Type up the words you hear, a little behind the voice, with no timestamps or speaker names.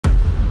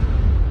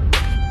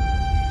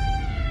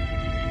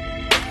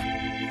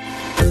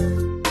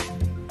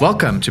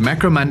Welcome to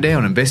Macro Monday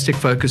on Investec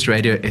Focus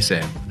Radio SA,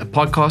 a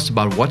podcast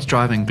about what's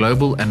driving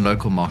global and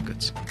local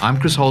markets. I'm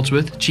Chris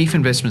Holdsworth, Chief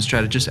Investment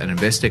Strategist at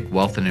Investec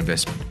Wealth and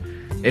Investment.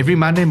 Every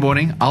Monday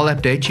morning, I'll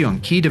update you on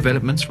key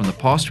developments from the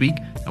past week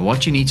and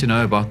what you need to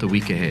know about the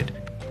week ahead.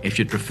 If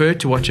you'd prefer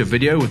to watch a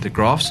video with the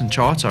graphs and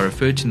charts I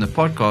referred to in the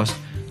podcast,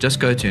 just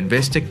go to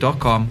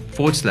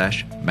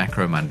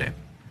investec.com/Macro Monday.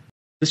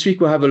 This week,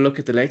 we'll have a look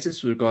at the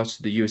latest with regards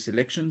to the US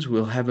elections.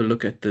 We'll have a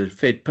look at the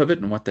Fed pivot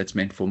and what that's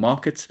meant for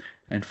markets.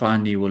 And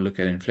finally, we'll look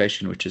at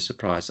inflation, which is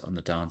surprised on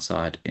the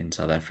downside in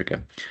South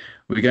Africa.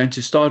 We're going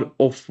to start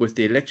off with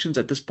the elections.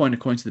 At this point,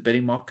 according to the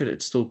betting market,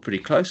 it's still pretty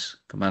close.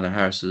 Kamala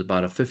Harris has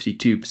about a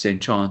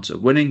 52% chance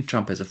of winning.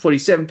 Trump has a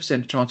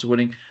 47% chance of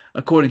winning,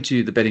 according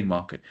to the betting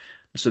market.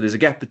 So there's a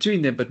gap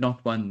between them, but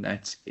not one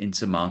that's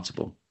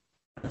insurmountable.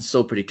 It's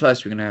still pretty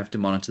close. We're going to have to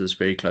monitor this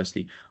very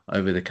closely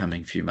over the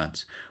coming few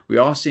months. We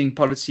are seeing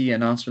policy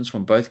announcements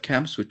from both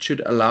camps, which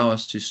should allow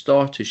us to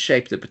start to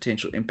shape the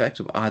potential impact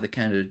of either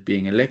candidate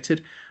being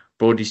elected.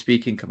 Broadly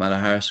speaking, Kamala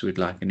Harris would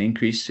like an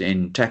increase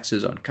in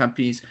taxes on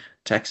companies,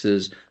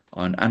 taxes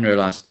on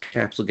unrealized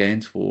capital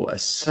gains for a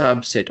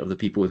subset of the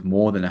people with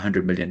more than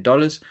 $100 million.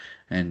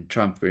 And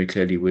Trump very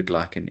clearly would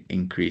like an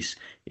increase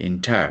in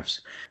tariffs.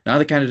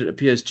 Neither candidate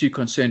appears too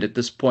concerned at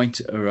this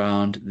point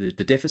around the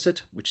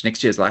deficit, which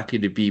next year is likely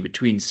to be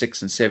between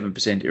 6 and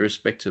 7%,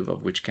 irrespective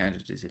of which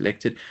candidate is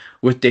elected,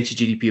 with debt to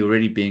GDP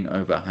already being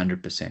over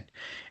 100%.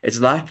 It's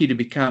likely to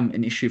become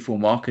an issue for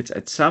markets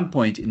at some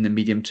point in the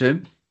medium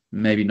term,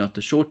 maybe not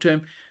the short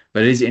term,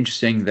 but it is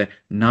interesting that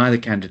neither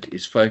candidate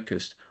is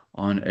focused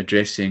on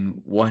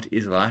addressing what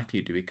is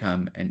likely to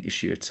become an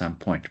issue at some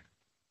point.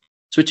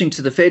 Switching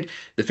to the Fed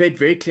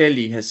very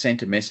clearly has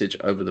sent a message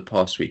over the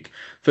past week.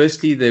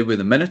 Firstly, there were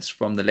the minutes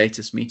from the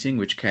latest meeting,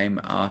 which came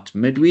out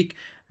midweek.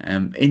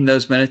 In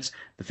those minutes,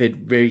 the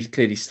Fed very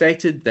clearly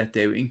stated that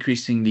they were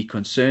increasingly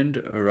concerned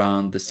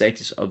around the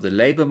status of the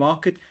labor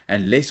market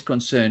and less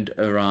concerned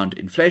around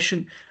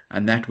inflation,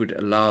 and that would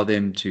allow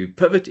them to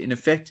pivot in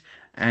effect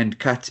and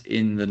cut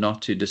in the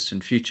not too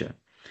distant future.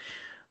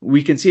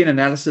 We can see an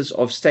analysis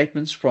of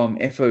statements from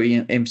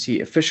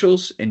FOMC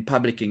officials in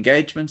public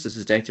engagements. This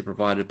is data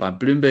provided by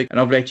Bloomberg.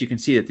 And of late, you can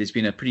see that there's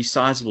been a pretty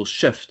sizable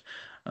shift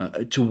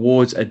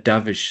towards a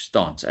dovish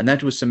stance. And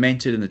that was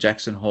cemented in the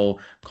Jackson Hole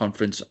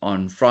conference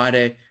on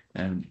Friday.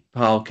 And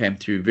Powell came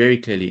through very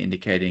clearly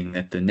indicating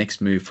that the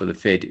next move for the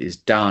Fed is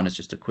down. It's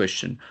just a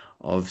question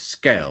of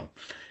scale.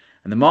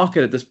 And the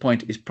market at this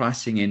point is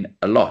pricing in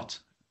a lot.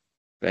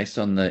 Based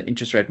on the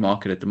interest rate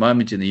market at the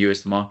moment in the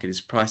US, the market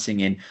is pricing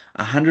in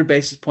 100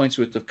 basis points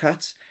worth of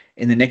cuts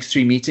in the next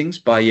 3 meetings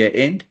by year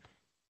end.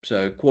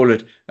 So call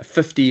it a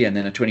 50 and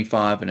then a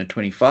 25 and a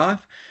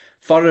 25,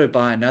 followed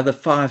by another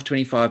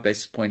 25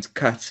 basis points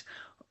cuts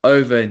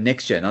over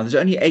next year. Now, there's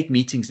only 8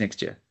 meetings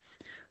next year.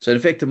 So in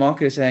effect, the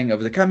market is saying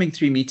over the coming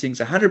 3 meetings,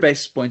 100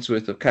 basis points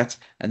worth of cuts,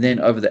 and then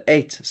over the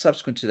 8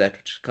 subsequent to that,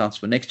 which accounts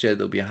for next year,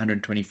 there'll be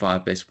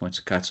 125 basis points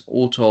of cuts.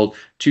 All told,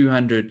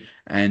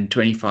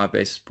 225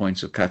 basis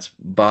points of cuts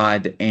by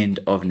the end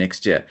of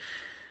next year.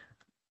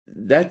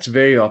 That's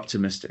very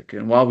optimistic.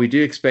 And while we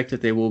do expect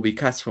that there will be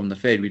cuts from the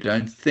Fed, we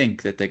don't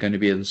think that they're going to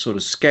be at the sort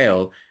of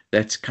scale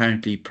that's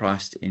currently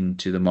priced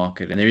into the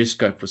market. And there is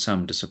scope for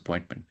some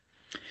disappointment.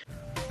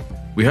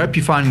 We hope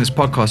you're finding this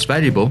podcast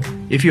valuable.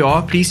 If you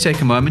are, please take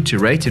a moment to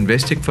rate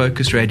Investec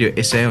Focus Radio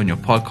SA on your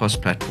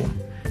podcast platform.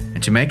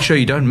 And to make sure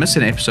you don't miss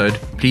an episode,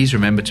 please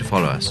remember to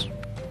follow us.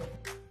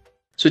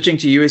 Switching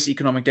to US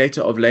economic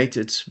data, of late,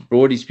 it's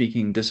broadly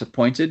speaking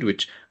disappointed,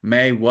 which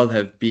may well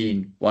have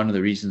been one of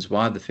the reasons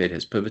why the Fed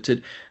has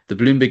pivoted. The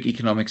Bloomberg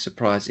Economic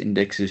Surprise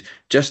Index is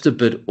just a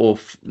bit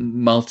off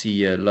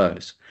multi-year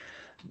lows.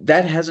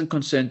 That hasn't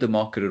concerned the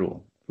market at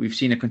all. We've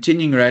seen a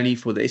continuing rally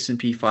for the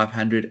S&P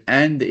 500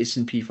 and the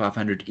S&P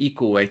 500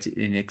 equal weighted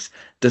index,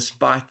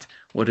 despite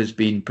what has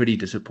been pretty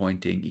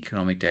disappointing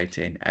economic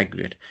data in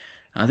aggregate.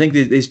 I think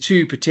there's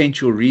 2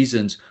 potential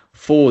reasons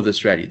for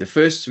this rally. The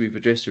first we've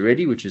addressed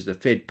already, which is the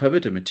Fed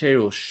pivot, a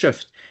material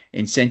shift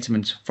in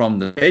sentiment from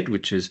the Fed,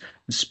 which has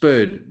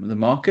spurred the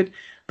market.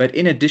 But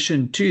in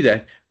addition to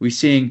that, we're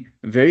seeing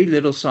very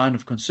little sign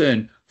of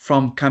concern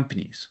from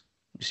companies.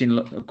 We've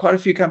seen quite a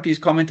few companies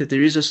comment that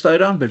there is a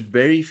slowdown, but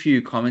very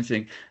few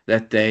commenting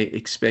that they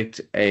expect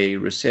a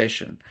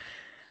recession.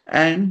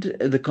 And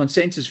the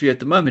consensus view at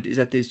the moment is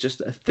that there's just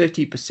a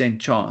 30%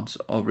 chance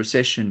of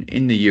recession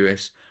in the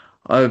US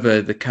over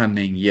the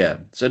coming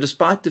year. So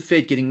despite the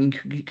Fed getting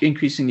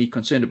increasingly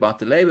concerned about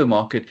the labor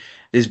market,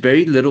 there's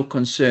very little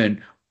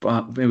concern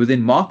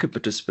within market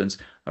participants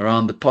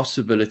around the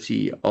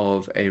possibility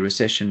of a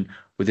recession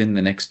within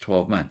the next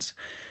 12 months.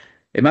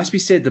 It must be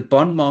said the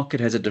bond market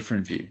has a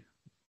different view.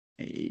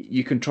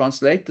 You can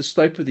translate the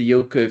slope of the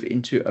yield curve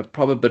into a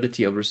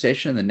probability of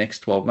recession in the next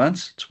 12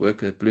 months. It's work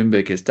that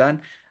Bloomberg has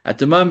done. At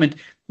the moment,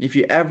 if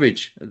you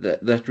average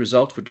that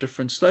result for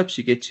different slopes,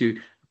 you get to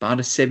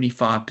about a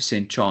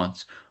 75%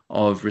 chance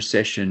of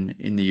recession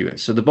in the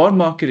US. So the bond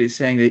market is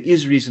saying there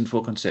is reason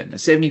for concern, a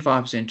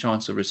 75%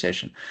 chance of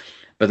recession.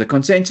 But the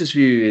consensus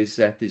view is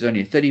that there's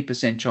only a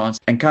 30% chance,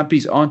 and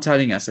companies aren't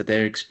telling us that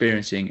they're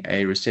experiencing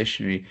a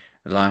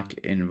recessionary-like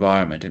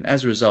environment. And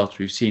as a result,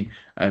 we've seen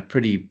a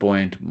pretty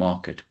buoyant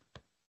market.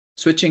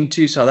 Switching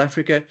to South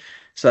Africa,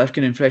 South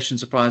African inflation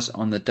surprise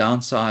on the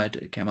downside.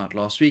 It came out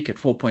last week at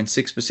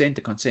 4.6%. The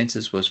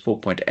consensus was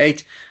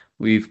 4.8%.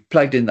 We've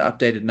plugged in the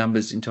updated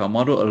numbers into our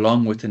model,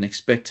 along with an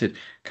expected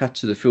cut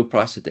to the fuel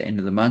price at the end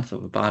of the month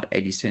of about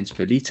 80 cents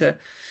per litre.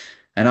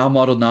 And our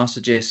model now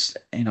suggests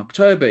in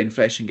October,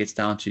 inflation gets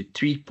down to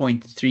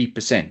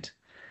 3.3%.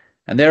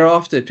 And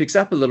thereafter, it picks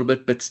up a little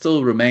bit, but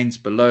still remains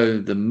below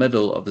the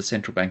middle of the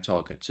central bank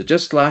target. So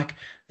just like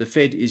the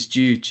Fed is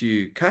due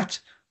to cut,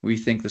 we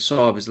think the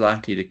SARB is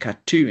likely to cut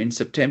 2 in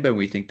September.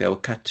 We think they will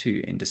cut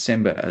 2 in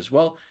December as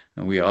well.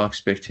 And we are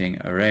expecting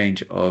a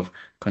range of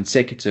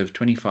consecutive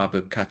 25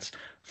 pip cuts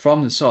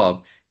from the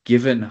SARB,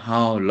 given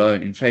how low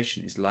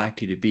inflation is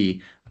likely to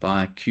be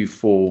by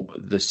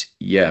Q4 this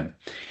year.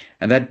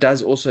 And that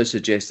does also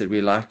suggest that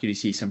we're likely to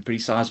see some pretty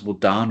sizable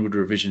downward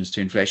revisions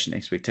to inflation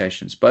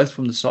expectations, both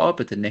from the SARB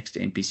at the next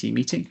NPC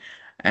meeting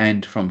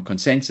and from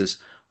consensus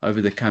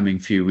over the coming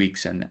few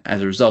weeks. And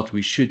as a result,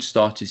 we should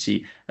start to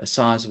see a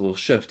sizable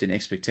shift in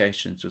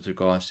expectations with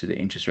regards to the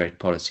interest rate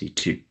policy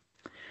too.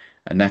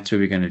 And that's where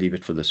we're going to leave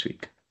it for this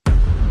week.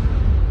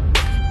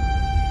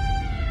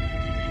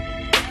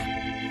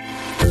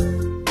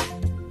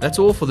 That's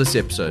all for this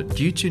episode.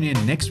 Do tune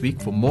in next week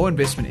for more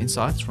investment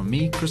insights from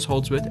me, Chris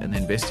Holdsworth, and the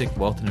Investec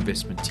Wealth and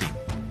Investment team.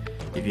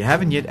 If you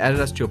haven't yet added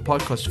us to your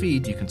podcast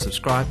feed, you can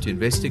subscribe to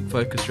Investec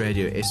Focus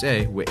Radio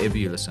SA wherever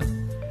you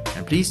listen.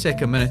 And please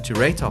take a minute to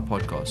rate our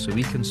podcast so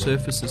we can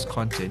surface this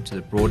content to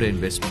the broader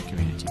investment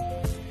community.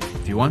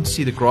 If you want to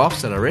see the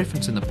graphs that are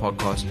referenced in the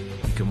podcast,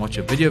 you can watch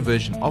a video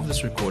version of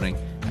this recording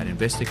at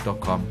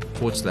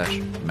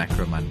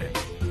investec.com/Macro Monday.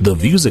 The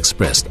views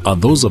expressed are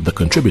those of the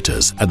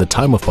contributors at the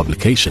time of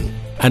publication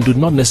and do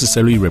not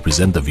necessarily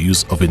represent the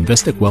views of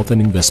Investec Wealth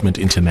and Investment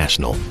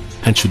International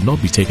and should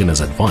not be taken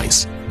as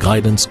advice,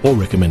 guidance, or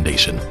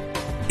recommendation.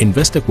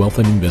 Investec Wealth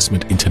and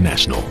Investment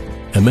International,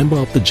 a member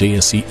of the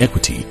JSE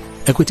Equity,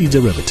 Equity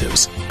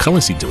Derivatives,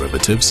 Currency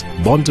Derivatives,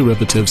 Bond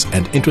Derivatives,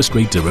 and Interest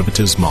Rate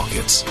Derivatives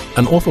markets,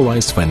 an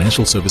authorized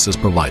financial services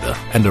provider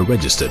and a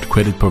registered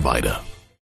credit provider.